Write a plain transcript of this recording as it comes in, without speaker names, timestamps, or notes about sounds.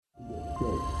Big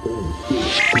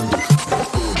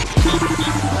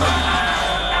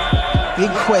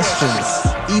questions,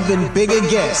 even bigger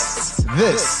guests.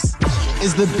 This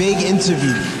is The Big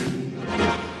Interview.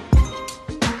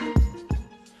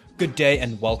 Good day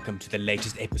and welcome to the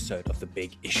latest episode of The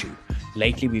Big Issue.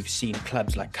 Lately we've seen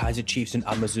clubs like Kaizer Chiefs and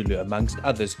Amazulu, amongst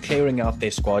others, clearing out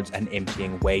their squads and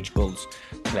emptying wage bills.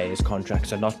 Players'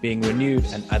 contracts are not being renewed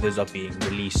and others are being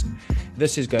released.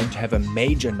 This is going to have a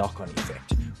major knock-on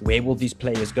effect. Where will these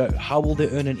players go? How will they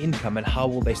earn an income and how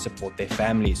will they support their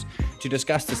families? To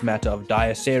discuss this matter of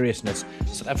dire seriousness,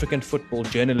 South African football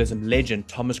journalism legend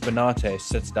Thomas Kwenaite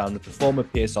sits down with the former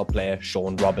PSL player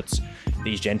Sean Roberts.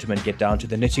 These gentlemen get down to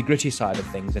the nitty-gritty side of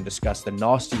things and discuss the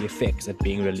nasty effects that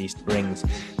being released brings.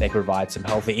 They provide some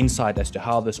healthy insight as to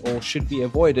how this all should be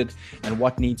avoided and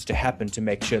what needs to happen to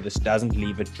make sure this doesn't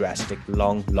leave a drastic,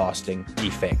 long-lasting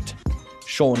effect.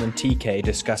 Sean and TK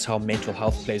discuss how mental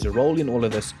health plays a role in all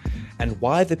of this and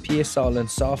why the PSL and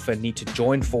SAFA need to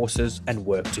join forces and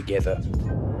work together.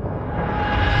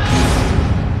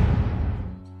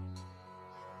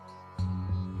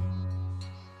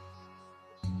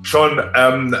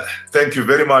 Sean, thank you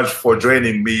very much for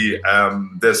joining me.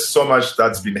 There's so much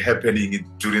that's been happening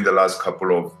during the last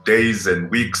couple of days and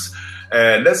weeks.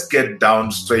 Let's get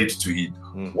down straight to it.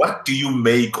 What do you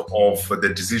make of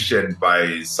the decision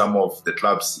by some of the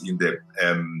clubs in the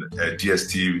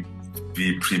DStv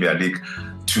Premier League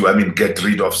to, get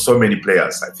rid of so many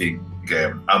players? I think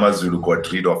Amazulu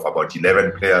got rid of about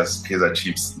 11 players, Kaizer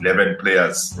Chiefs 11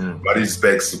 players,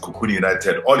 Maritzburg, Sekhukhune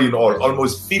United. All in all,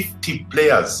 almost 50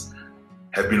 players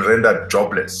have been rendered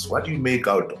jobless. What do you make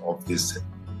out of this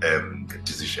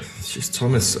decision? Jeez,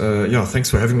 Thomas,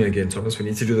 thanks for having me again, Thomas. We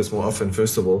need to do this more often,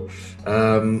 first of all.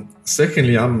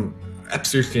 Secondly, I'm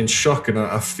absolutely in shock and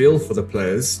I feel for the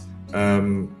players.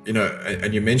 And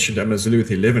you mentioned Amazulu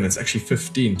with 11, it's actually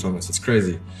 15, Thomas. It's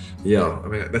crazy. Yeah,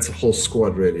 that's a whole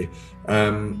squad, really.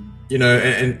 And you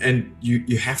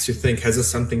have to think, has this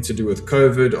something to do with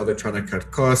COVID? Are they trying to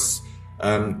cut costs?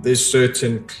 There's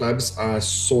certain clubs I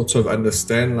sort of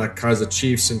understand, like Kaizer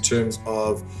Chiefs, in terms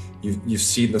of you've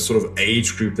seen the sort of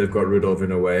age group they've got rid of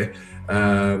in a way.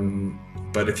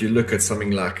 But if you look at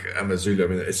something like Amazulu,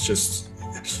 it's just,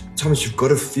 Thomas, you've got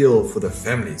to feel for the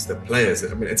families, the players.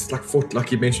 It's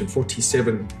like you mentioned,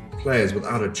 47 players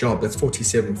without a job. That's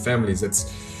 47 families.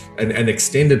 That's and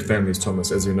extended families,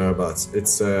 Thomas, as you know about.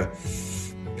 It's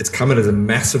come as a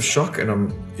massive shock,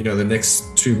 and the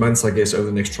next 2 months, I guess, over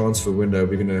the next transfer window,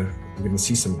 we're gonna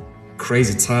see some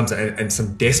crazy times and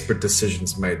some desperate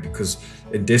decisions made, because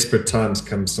in desperate times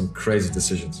come some crazy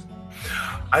decisions.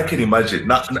 I can imagine.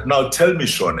 Now tell me,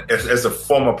 Sean, as a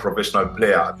former professional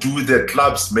player, do the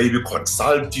clubs maybe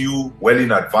consult you well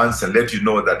in advance and let you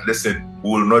know that, listen, we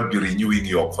will not be renewing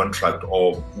your contract,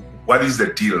 or what is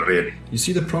the deal really? You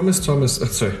see, the problem, Thomas,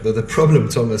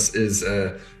 is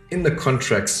in the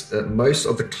contracts, most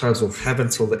of the clubs will have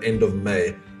until the end of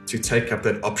May to take up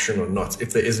that option or not,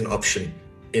 if there is an option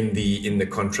in the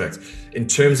contract. In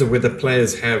terms of whether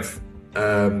players have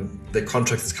their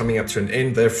contract is coming up to an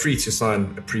end, they're free to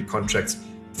sign a pre-contract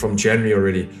from January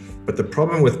already. But the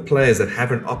problem with players that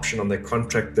have an option on their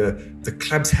contract, the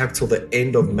clubs have till the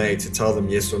end of May to tell them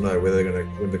yes or no whether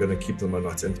they're gonna keep them or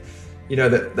not. And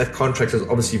that contract is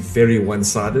obviously very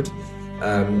one-sided.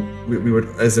 We would,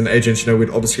 as an agent, we'd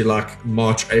obviously like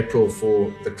March, April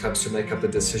for the clubs to make up the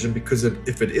decision, because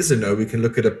if it is a no, we can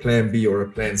look at a plan B or a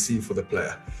plan C for the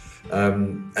player.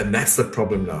 And that's the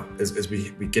problem now, is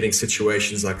we're getting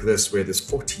situations like this where there's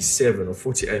 47 or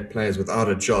 48 players without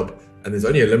a job and there's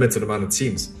only a limited amount of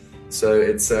teams. So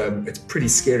it's pretty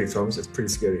scary, Thomas. It's pretty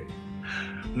scary.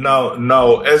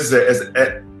 Now, as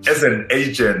an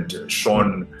agent,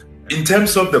 Sean, in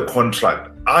terms of the contract,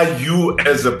 are you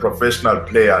as a professional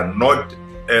player not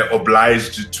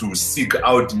obliged to seek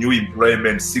out new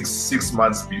employment six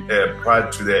months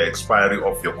prior to the expiry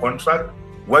of your contract?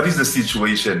 What is the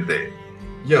situation there?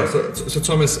 Yeah, so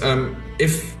Thomas,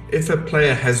 if a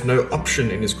player has no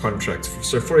option in his contract,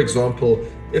 so for example,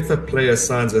 if a player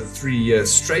signs a 3-year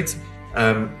straight,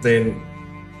 then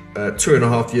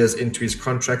 2.5 years into his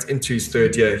contract, into his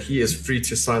 3rd year, he is free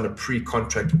to sign a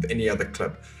pre-contract with any other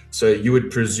club. So you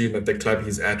would presume that the club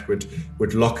he's at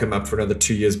would lock him up for another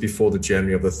 2 years before the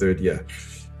January of the 3rd year.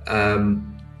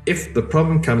 If the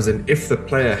problem comes in, if the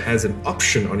player has an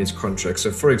option on his contract, so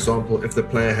for example, if the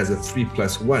player has a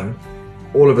 3+1,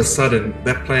 all of a sudden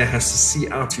that player has to see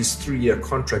out his 3-year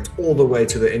contract all the way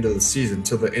to the end of the season,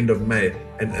 till the end of May,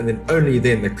 and then only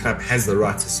then the club has the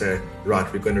right to say,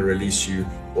 right, we're going to release you,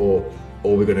 or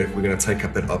we're going to take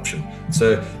up that option.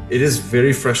 So it is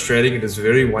very frustrating. It is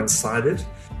very one-sided.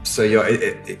 So yeah,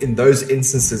 in those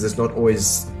instances, it's not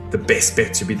always the best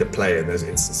bet to be the player in those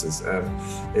instances.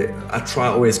 I try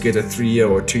always get a 3-year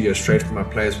or 2-year straight for my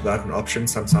players without an option.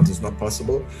 Sometimes it's not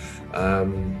possible,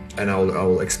 and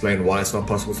I'll explain why it's not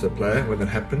possible to the player when that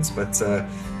happens. But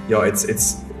yeah,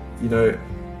 it's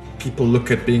people look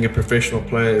at being a professional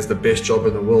player as the best job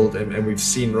in the world, and we've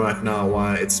seen right now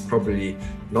why it's probably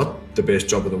not the best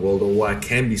job in the world, or why it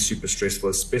can be super stressful,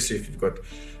 especially if you've got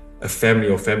a family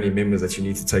or family members that you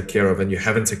need to take care of, and you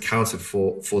haven't accounted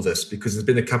for this, because there's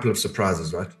been a couple of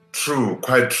surprises, right? True,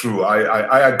 quite true.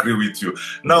 I agree with you.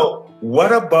 Now,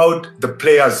 what about the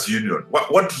players' union?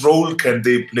 What role can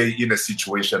they play in a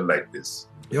situation like this?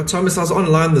 Yeah, Thomas, I was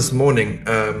online this morning.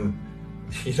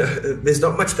 There's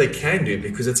not much they can do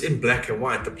because it's in black and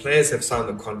white. The players have signed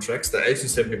the contracts. The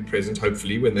agents have been present,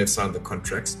 hopefully, when they've signed the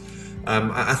contracts.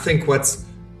 I think what's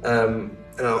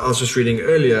and I was just reading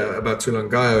earlier about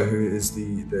Tulangayo, who is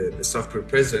the software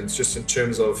president, just in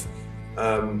terms of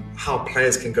how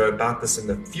players can go about this in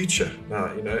the future. Now,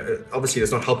 obviously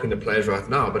it's not helping the players right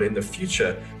now, but in the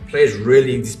future, players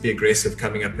really need to be aggressive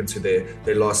coming up into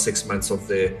their last 6 months of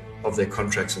their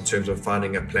contracts in terms of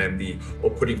finding a plan B or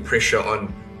putting pressure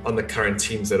on the current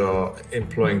teams that are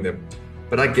employing them.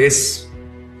 But I guess,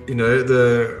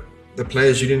 the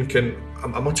players union can,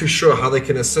 I'm not too sure how they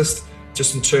can assist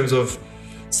just in terms of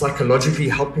psychologically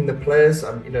helping the players.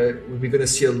 We're going to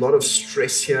see a lot of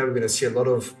stress here. We're going to see a lot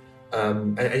of,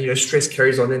 and stress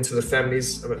carries on into the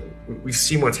families. We've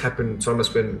seen what's happened,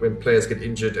 Thomas, when players get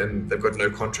injured and they've got no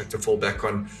contract to fall back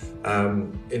on,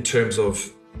 in terms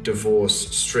of divorce,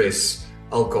 stress,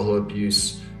 alcohol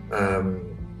abuse,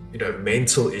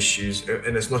 mental issues.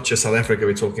 And it's not just South Africa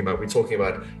we're talking about. We're talking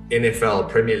about NFL,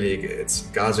 Premier League. It's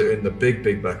guys who earn the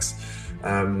big bucks.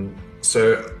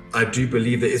 So I do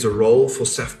believe there is a role for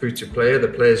SAFPU to play, the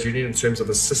players union, in terms of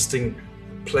assisting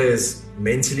players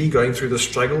mentally going through the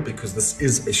struggle, because this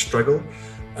is a struggle.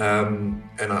 And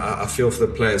I feel for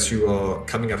the players who are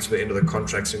coming up to the end of the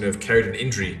contracts and have carried an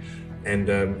injury and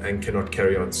cannot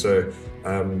carry on. So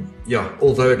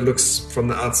although it looks from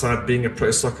the outside, being a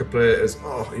pro soccer player is,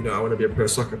 I want to be a pro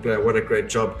soccer player, what a great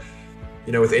job.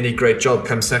 With any great job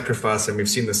comes sacrifice, and we've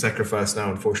seen the sacrifice now,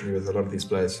 unfortunately, with a lot of these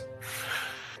players.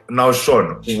 Now,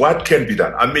 Sean, what can be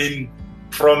done?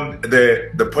 From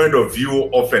the point of view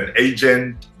of an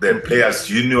agent, the players'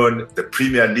 union, the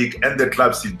Premier League, and the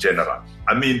clubs in general.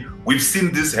 We've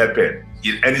seen this happen,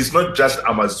 and it's not just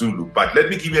Amazulu, but let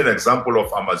me give you an example of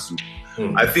Amazulu.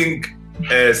 I think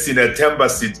Sinetemba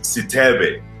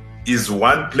Sitebe is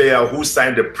one player who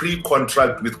signed a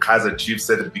pre-contract with Kaizer Chiefs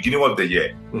at the beginning of the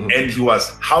year, and he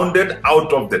was hounded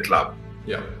out of the club.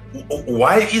 Yeah.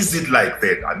 Why is it like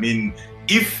that?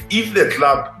 If the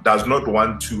club does not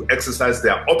want to exercise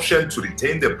their option to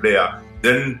retain the player,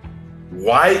 then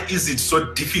why is it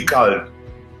so difficult?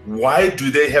 Why do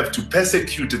they have to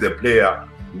persecute the player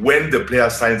when the player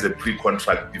signs a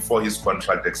pre-contract before his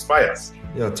contract expires?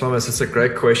 Yeah, Thomas, it's a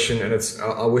great question, and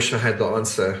I wish I had the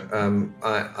answer.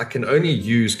 I can only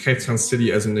use Cape Town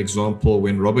City as an example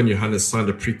when Robin Johannes signed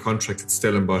a pre-contract at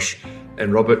Stellenbosch,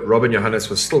 and Robin Johannes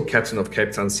was still captain of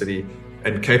Cape Town City,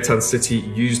 and Cape Town City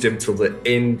used him till the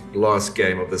end last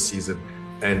game of the season,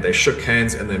 and they shook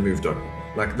hands and they moved on.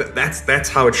 That's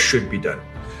how it should be done.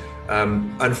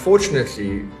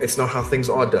 Unfortunately, it's not how things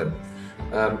are done.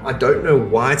 I don't know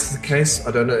why it's the case.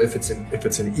 I don't know if it's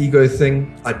an ego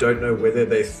thing. I don't know whether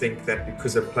they think that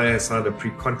because a player signed a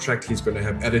pre-contract, he's going to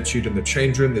have attitude in the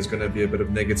change room. There's going to be a bit of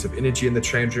negative energy in the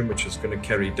change room, which is going to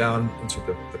carry down into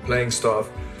the playing staff.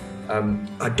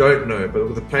 I don't know, but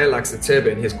with a player like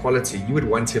Sitebe and his quality, you would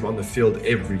want him on the field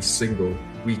every single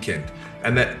weekend,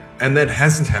 and that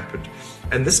hasn't happened.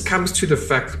 And this comes to the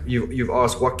fact you've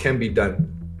asked what can be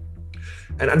done.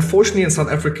 And unfortunately, in South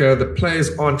Africa, the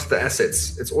players aren't the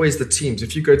assets. It's always the teams.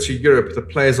 If you go to Europe, the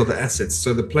players are the assets.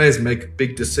 So the players make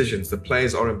big decisions. The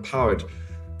players are empowered.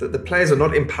 The players are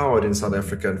not empowered in South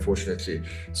Africa, unfortunately.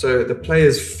 So the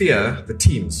players fear the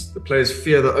teams. The players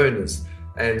fear the owners.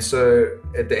 And so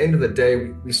at the end of the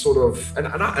day, we sort of, and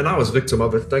I was a victim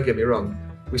of it, don't get me wrong.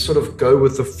 We sort of go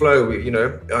with the flow.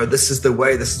 This is the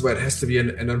way it has to be.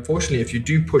 And unfortunately, if you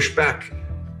do push back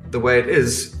the way it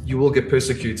is, you will get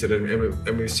persecuted,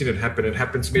 and we've seen it happen. It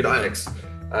happened to me at Ajax.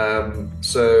 I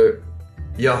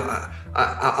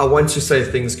want to say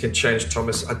things can change,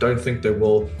 Thomas. I don't think they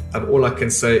will. All I can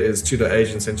say is to the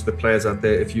agents and to the players out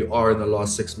there, if you are in the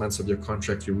last 6 months of your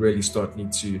contract, you really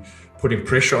need to putting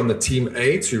pressure on the team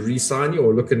A to re-sign you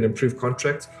or look at an improved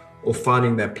contract, or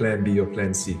finding that plan B or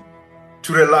plan C.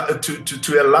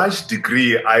 To a large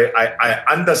degree, I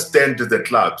understand the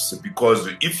clubs, because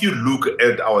if you look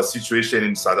at our situation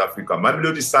in South Africa,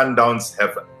 Mamelodi Sundowns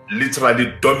have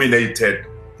literally dominated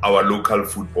our local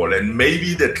football, and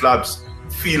maybe the clubs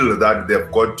feel that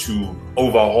they've got to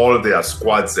overhaul their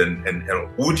squads and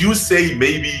would you say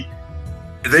maybe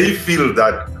they feel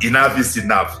that enough is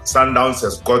enough? Sundowns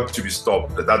has got to be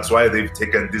stopped. That's why they've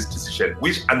taken this decision,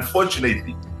 which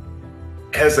unfortunately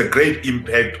has a great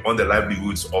impact on the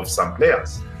livelihoods of some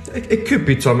players. It could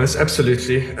be, Thomas,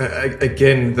 absolutely.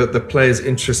 Again, the players'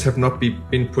 interests have not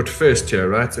been put first here,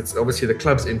 right? It's obviously the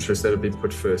club's interests that have been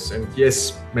put first. And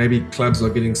yes, maybe clubs are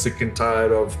getting sick and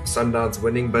tired of Sundowns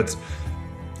winning, but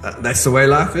that's the way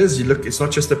life is. You look, it's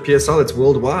not just the PSL, it's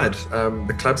worldwide.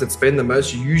 The clubs that spend the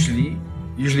most usually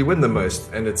win the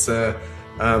most. And it's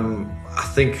I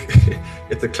think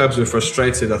if the clubs were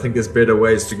frustrated, I think there's better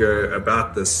ways to go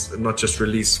about this, and not just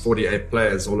release 48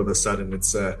 players all of a sudden.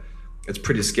 It's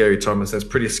pretty scary, Thomas. It's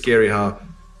pretty scary how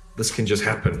this can just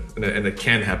happen, and it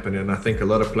can happen. And I think a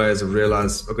lot of players are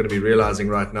going to be realizing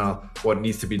right now what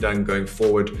needs to be done going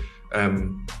forward.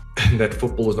 That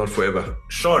football is not forever.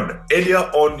 Sean, earlier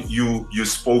on you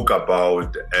spoke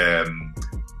about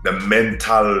the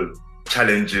mental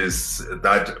challenges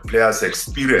that players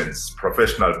experience,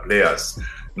 professional players.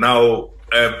 Now,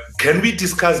 can we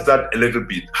discuss that a little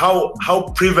bit?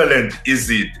 How prevalent is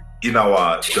it in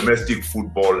our domestic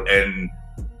football, and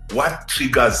what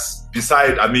triggers,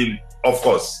 beside, I mean, of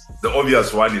course, the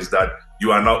obvious one is that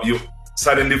you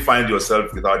suddenly find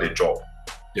yourself without a job.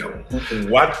 Yeah.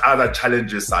 What other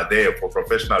challenges are there for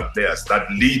professional players that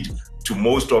lead to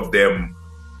most of them,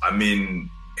 I mean,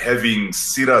 having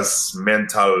serious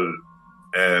mental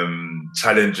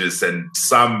challenges, and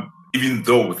some, even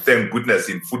though, thank goodness,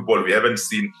 in football we haven't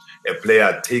seen a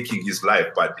player taking his life,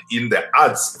 but in the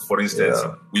arts, for instance,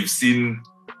 we've seen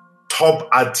top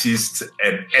artists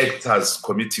and actors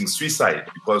committing suicide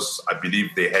because I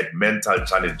believe they had mental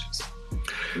challenges.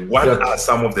 What are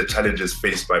some of the challenges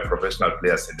faced by professional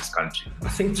players in this country? I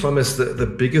think, Thomas, the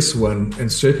biggest one,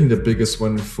 and certainly the biggest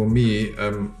one for me,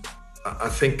 I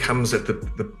think comes at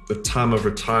the time of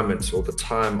retirement, or the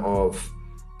time of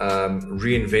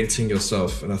reinventing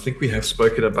yourself. And I think we have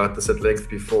spoken about this at length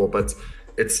before, but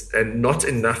not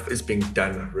enough is being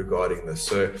done regarding this.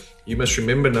 So you must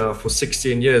remember now, for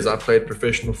 16 years I played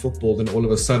professional football, then all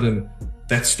of a sudden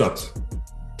that stopped.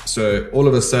 So all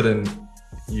of a sudden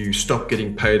you stop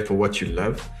getting paid for what you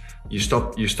love. You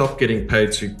stop getting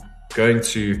paid to going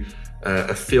to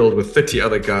a field with 30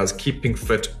 other guys, keeping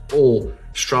fit, all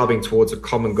striving towards a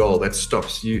common goal. That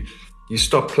stops. You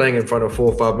stop playing in front of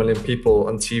 4 or 5 million people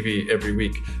on TV every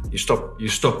week. You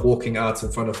stop walking out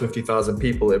in front of 50,000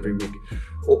 people every week.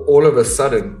 All of a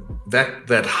sudden,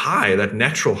 that high, that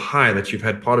natural high that you've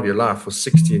had part of your life for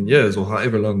 16 years, or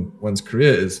however long one's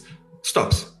career is,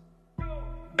 stops.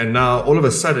 And now all of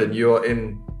a sudden you are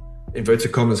in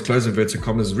inverted commas, close inverted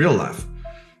commas, real life.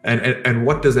 And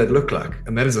what does that look like?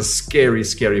 And that is a scary,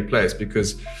 scary place,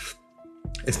 because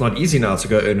it's not easy now to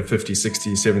go earn 50,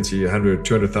 60, 70, 100,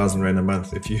 200,000 Rand a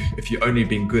month if you only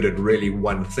been good at really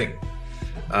one thing.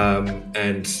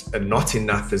 And not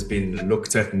enough has been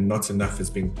looked at, and not enough has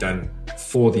been done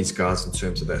for these guys in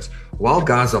terms of that. While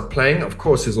guys are playing, of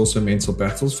course, there's also mental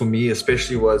battles. For me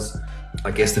especially was,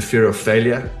 I guess, the fear of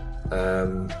failure.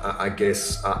 I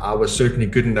guess I was certainly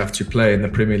good enough to play in the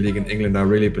Premier League in England. I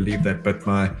really believe that, but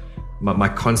my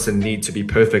constant need to be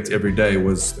perfect every day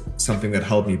was something that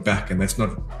held me back, and it's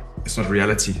not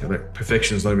reality.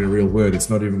 Perfection is not even a real word. It's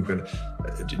not even good.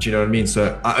 Do you know what I mean?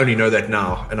 So I only know that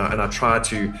now, and I try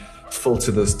to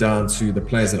filter this down to the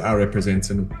players that I represent,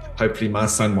 and hopefully my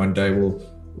son one day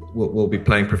will be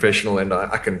playing professional, and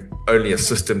I can only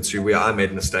assist him to where I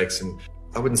made mistakes. And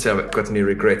I wouldn't say I've got any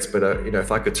regrets, but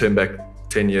if I could turn back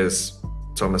 10 years,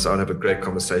 Thomas, I would have a great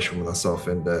conversation with myself,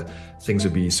 and things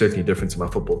would be certainly different to my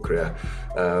football career.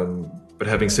 But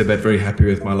having said that, very happy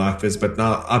with my life is. But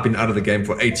now I've been out of the game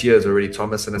for 8 years already,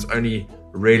 Thomas, and it's only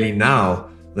really now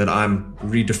that I'm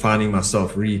redefining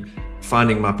myself,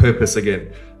 finding my purpose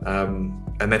again.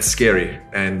 And that's scary.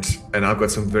 And I've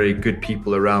got some very good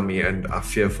people around me, and I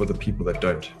fear for the people that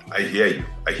don't. I hear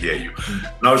you.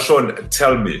 Now, Sean,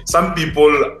 tell me, some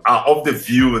people are of the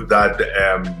view that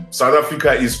South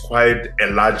Africa is quite a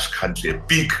large country, a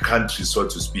big country, so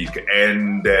to speak,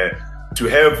 and to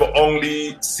have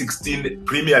only 16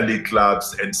 Premier League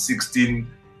clubs and 16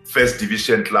 First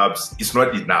Division clubs is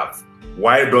not enough.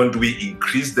 Why don't we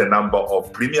increase the number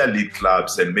of Premier League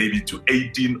clubs, and maybe to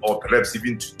 18, or perhaps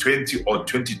even to 20 or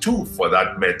 22 for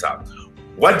that matter?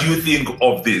 What do you think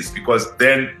of this? Because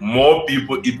then more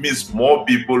people, it means more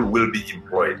people will be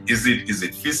employed. Is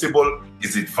it feasible?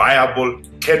 Is it viable?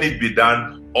 Can it be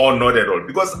done or not at all?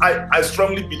 Because I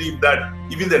strongly believe that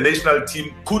even the national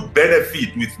team could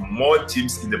benefit with more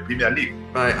teams in the Premier League.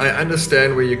 I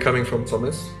understand where you're coming from,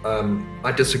 Thomas.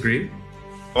 I disagree.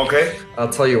 Okay. I'll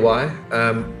tell you why.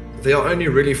 There are only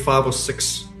really 5 or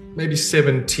 6, maybe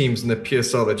 7 teams in the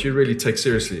PSL that you really take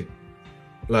seriously.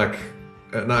 Like,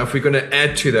 now, if we're going to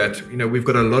add to that, we've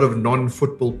got a lot of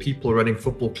non-football people running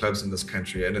football clubs in this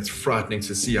country, and it's frightening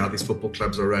to see how these football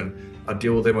clubs are run. I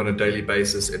deal with them on a daily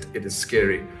basis. It is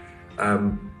scary.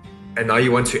 And now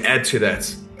you want to add to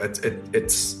that.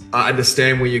 I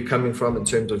understand where you're coming from in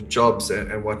terms of jobs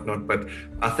and whatnot, but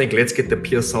I think let's get the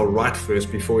PSL right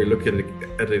first before we look at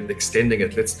it extending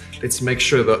it. Let's make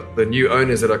sure that the new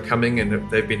owners that are coming and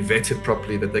they've been vetted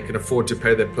properly, that they can afford to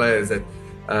pay their players, that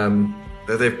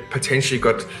they've potentially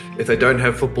got, if they don't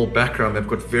have football background, they've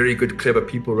got very good, clever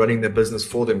people running their business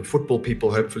for them, football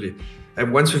people, hopefully.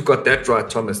 And once we've got that right,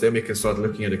 Thomas, then we can start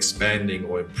looking at expanding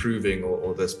or improving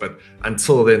or this. But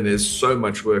until then, there's so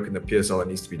much work in the PSL that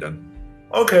needs to be done.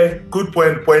 Okay, good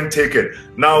point taken.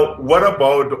 Now, what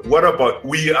about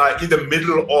we are in the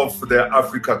middle of the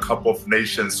Africa Cup of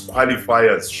Nations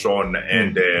qualifiers, Sean,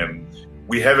 and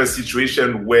we have a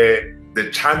situation where the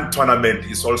CHAN tournament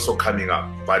is also coming up,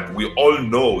 but we all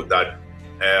know that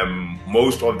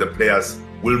most of the players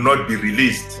will not be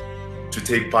released to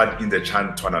take part in the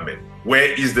CHAN tournament.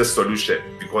 Where is the solution?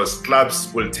 Because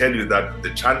clubs will tell you that the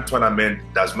CHAN tournament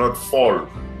does not fall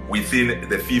within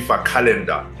the FIFA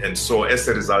calendar, and so as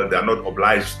a result, they are not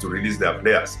obliged to release their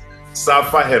players.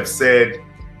 SAFA have said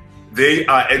they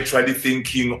are actually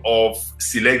thinking of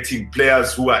selecting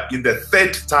players who are in the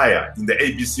 3rd tier in the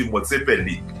ABC Motsepe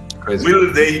League. Crazy.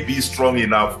 Will they be strong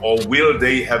enough, or will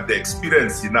they have the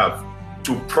experience enough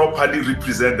to properly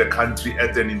represent the country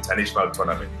at an international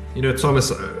tournament? Thomas,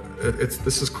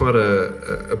 this is quite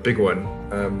a big one.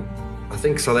 I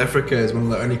think South Africa is one of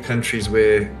the only countries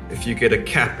where if you get a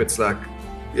cap, it's like,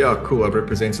 yeah, cool, I've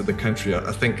represented the country.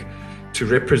 I think to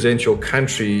represent your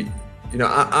country,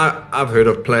 I've heard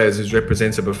of players who's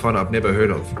represented Bafana I've never heard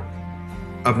of.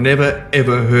 I've never,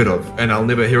 ever heard of, and I'll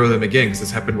never hear of them again because it's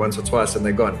happened once or twice and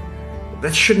they're gone.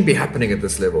 That shouldn't be happening at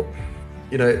this level.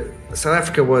 South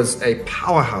Africa was a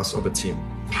powerhouse of a team,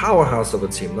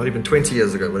 not even 20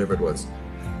 years ago, whatever it was.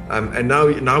 And now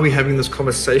we're having this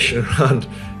conversation around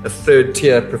a 3rd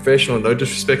tier professional, no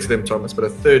disrespect to them, Thomas, but a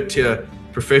 3rd tier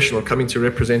professional coming to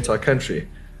represent our country.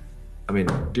 I mean,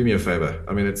 do me a favor.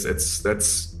 I mean,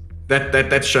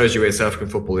 that shows you where South African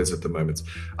football is at the moment.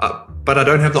 But I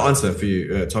don't have the answer for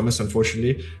you, Thomas,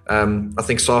 unfortunately. I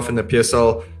think SAF and the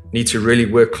PSL need to really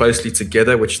work closely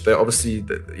together, which they obviously,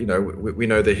 we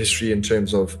know their history in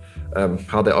terms of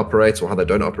how they operate or how they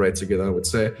don't operate together, I would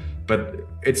say. But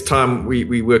it's time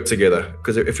we work together,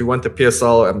 because if we want the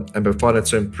PSL and Bafana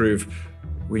to improve,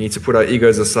 we need to put our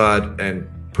egos aside and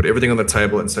put everything on the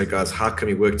table and say, guys, how can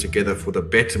we work together for the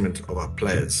betterment of our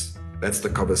players? That's the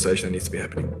conversation that needs to be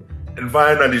happening. And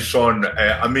finally, Sean,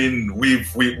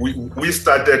 we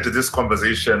started this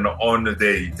conversation on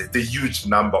the huge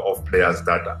number of players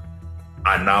that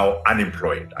are now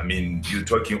unemployed. I mean, you're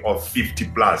talking of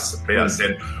 50 plus players,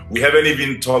 and we haven't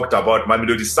even talked about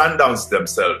Mamelodi Sundowns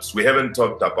themselves. We haven't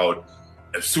talked about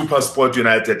SuperSport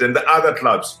United and the other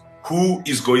clubs. Who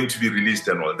is going to be released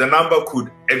and all? The number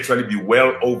could actually be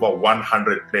well over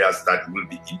 100 players that will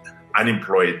be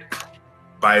unemployed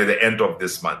by the end of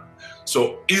this month.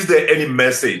 So is there any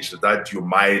message that you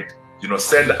might,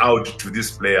 send out to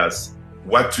these players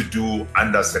what to do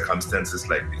under circumstances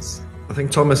like this? I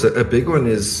think, Thomas, a big one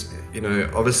is,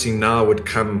 obviously now would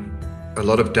come a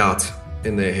lot of doubt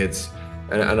in their heads.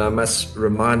 And I must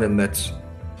remind them that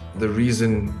the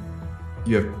reason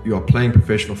you are playing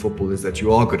professional football is that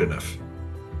you are good enough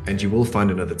and you will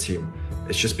find another team.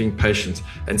 It's just being patient.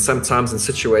 And sometimes in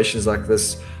situations like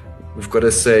this, we've got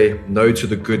to say no to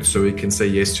the good so we can say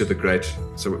yes to the great.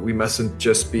 So we mustn't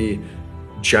just be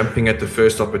jumping at the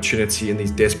first opportunity in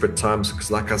these desperate times,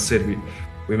 because like I said,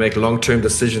 we make long-term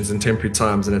decisions in temporary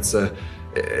times, and it's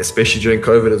especially during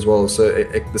COVID as well. So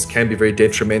this can be very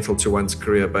detrimental to one's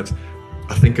career. But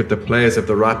I think if the players have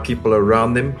the right people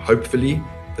around them, hopefully,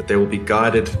 that they will be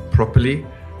guided properly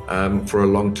for a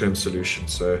long-term solution.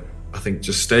 So I think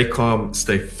just stay calm,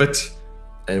 stay fit,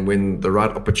 and when the right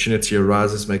opportunity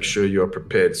arises, make sure you are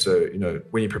prepared. So,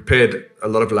 when you're prepared, a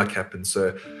lot of luck happens.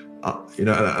 So, and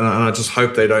I just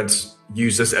hope they don't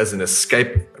use this as an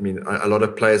escape. I mean, a lot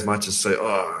of players might just say,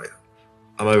 oh,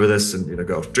 I'm over this, and,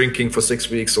 go off drinking for 6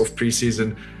 weeks, off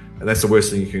preseason. And that's the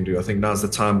worst thing you can do. I think now's the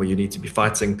time where you need to be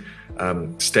fighting,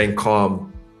 staying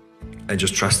calm, and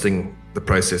just trusting the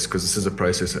process, because this is a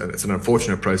process, and it's an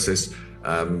unfortunate process,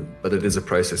 but it is a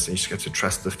process, and you just have to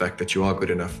trust the fact that you are good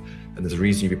enough, and there's a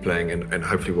reason you'll be playing, and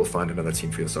hopefully we'll find another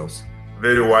team for yourselves.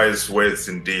 Very wise words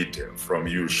indeed from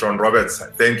you, Sean Roberts.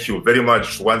 Thank you very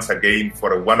much once again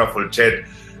for a wonderful chat,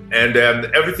 and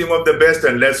everything of the best.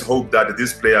 And let's hope that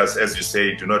these players, as you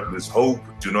say, do not lose hope,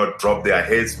 do not drop their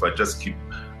heads, but just keep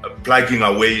plugging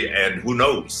away. And who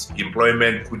knows,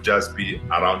 employment could just be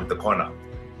around the corner.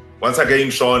 Once again,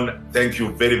 Sean, thank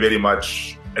you very, very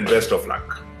much, and best of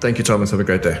luck. Thank you, Thomas. Have a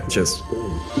great day. Cheers.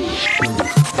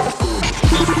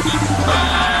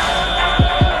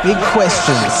 Big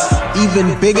questions,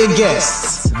 even bigger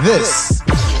guests. This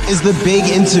is the Big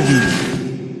Interview.